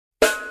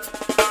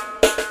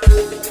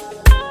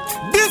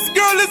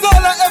is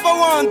all I ever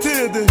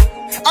wanted.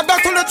 I got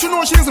to let you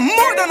know she's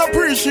more than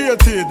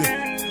appreciated.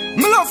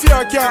 Me love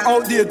her can't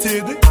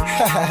outdated.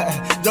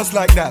 Just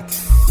like that.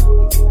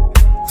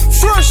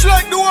 Fresh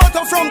like the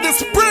water from the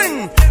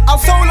spring, a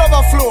soul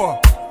overflow.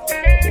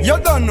 You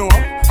don't know,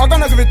 I'm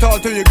gonna give it all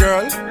to you,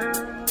 girl.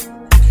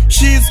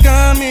 She's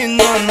coming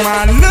on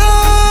my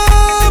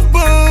love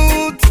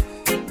boat,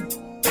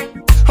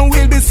 and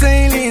we'll be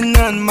sailing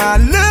on my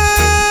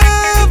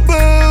love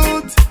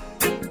boat.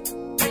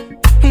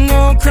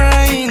 No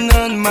crying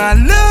on my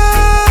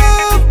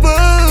love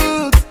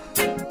boat.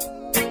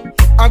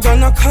 I'm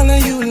gonna call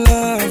you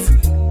love.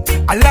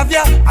 I love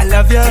ya, I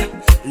love ya,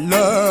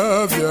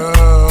 love ya.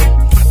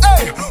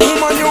 Hey,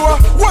 woman, you are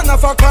one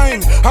of a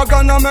kind. I'm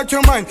gonna make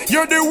you mine.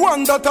 You're the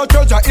one that I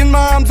treasure. In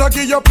my arms I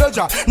give you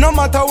pleasure. No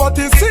matter what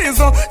the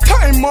season,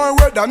 time or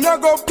weather, me I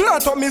go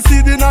plant up me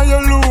seed in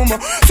your loom,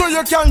 so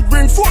you can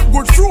bring forth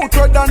good fruit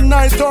whether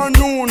night or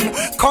noon.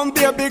 Come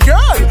baby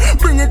girl,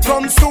 bring it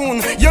come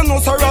soon. You know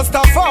so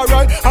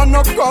Rastafari and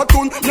no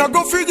cartoon. Me I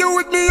go feed you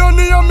with me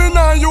honey and me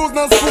nah use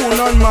no spoon.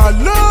 On my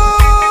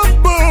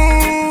love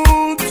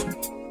boat,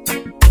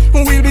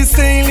 we'll be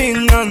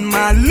sailing on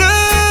my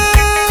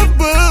love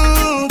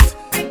boat.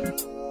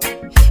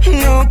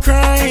 No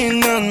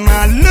crying on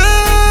my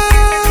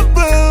love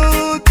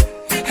boat.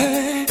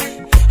 Hey,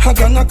 I'm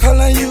gonna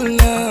call you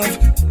love.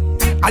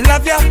 I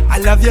love ya, I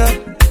love ya,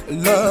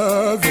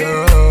 love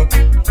ya.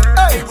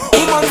 Hey,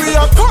 woman, we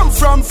are come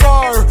from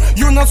far.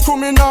 You not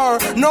swimming her.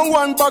 No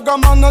one bag a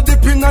man no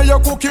dip in your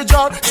cookie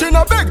jar. She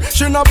no beg,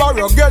 she no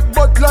borrow. Get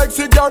butt like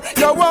cigar.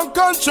 You one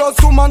conscious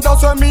woman,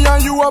 that's why me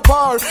and you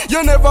apart.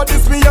 You never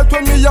diss me yet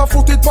when me a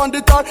foot it on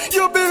the tar.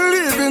 You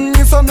believe in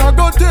me, so me I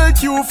go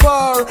take you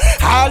far.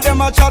 All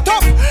them a chat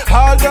up,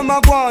 all them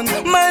a go on.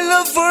 My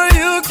love for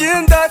you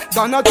can't die.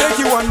 Gonna take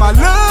you on my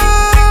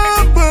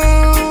love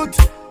boat.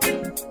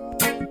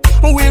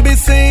 We'll be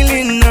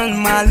sailing on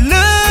my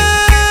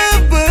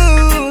love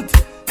boat.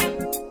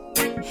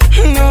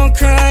 No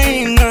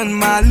crying on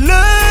my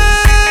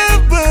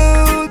love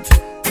boat.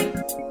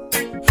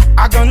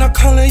 I'm gonna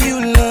call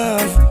you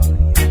love.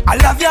 I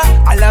love ya,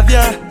 I love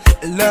ya,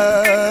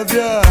 love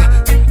ya.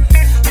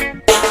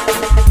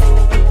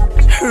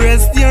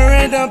 Rest your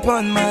head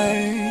upon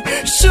my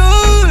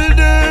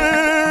shoulder.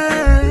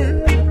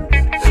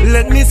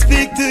 Let me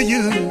speak to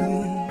you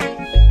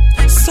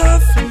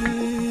softly.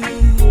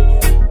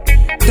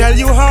 Tell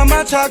you how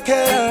much I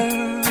care.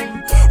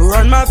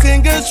 Run my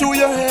fingers through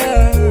your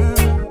hair.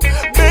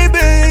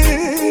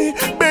 Baby,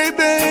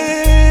 baby,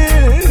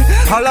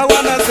 all I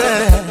wanna say,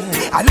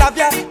 I love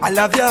ya, I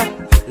love ya,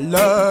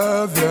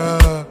 love ya.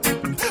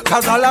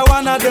 Cause all I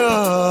wanna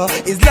do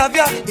is love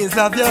ya,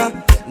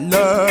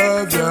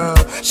 love ya.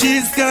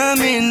 She's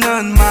coming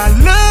on my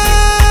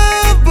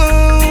love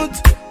boat.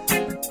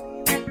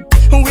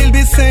 We'll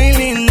be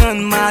sailing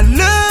on my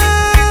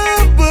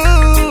love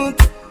boat.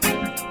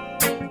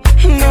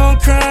 No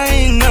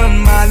crying on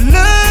my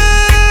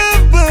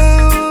love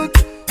boat.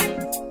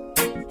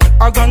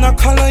 I'm gonna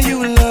call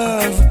you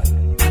love.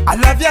 I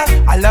love ya,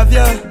 I love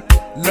ya,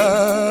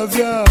 love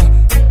ya.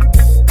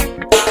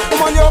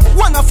 Woman, you're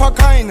one of a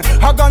kind.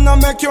 I'm gonna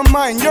make you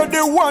mine. You're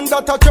the one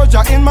that I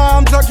treasure. In my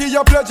arms I give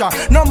you pleasure.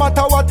 No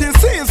matter what the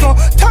season,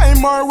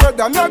 time or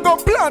weather, me I go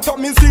plant up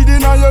me seed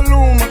in your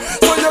loom,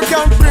 so you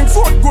can bring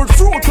forth good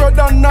fruit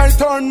whether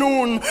night or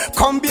noon.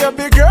 Come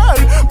baby girl,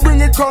 bring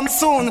it come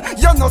soon.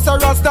 You know so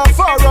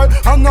Rastafari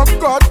and no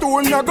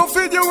cartoon. I go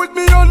feed you with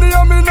me honey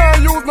and me nah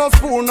use no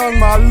spoon. On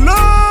my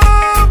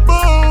love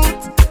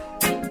boat,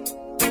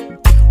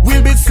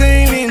 we'll be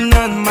sailing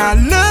on my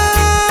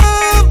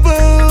love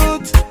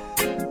boat.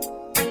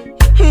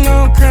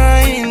 No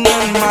crying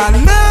on my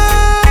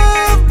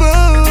love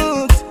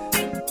boat.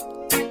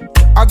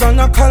 I'm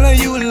gonna call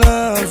you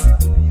love.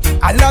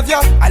 I love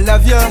ya, I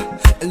love ya,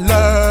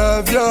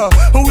 love ya.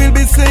 We'll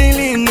be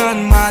sailing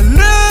on my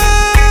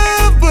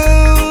love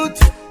boat.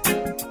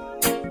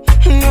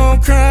 No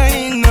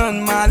crying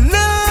on my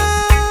love.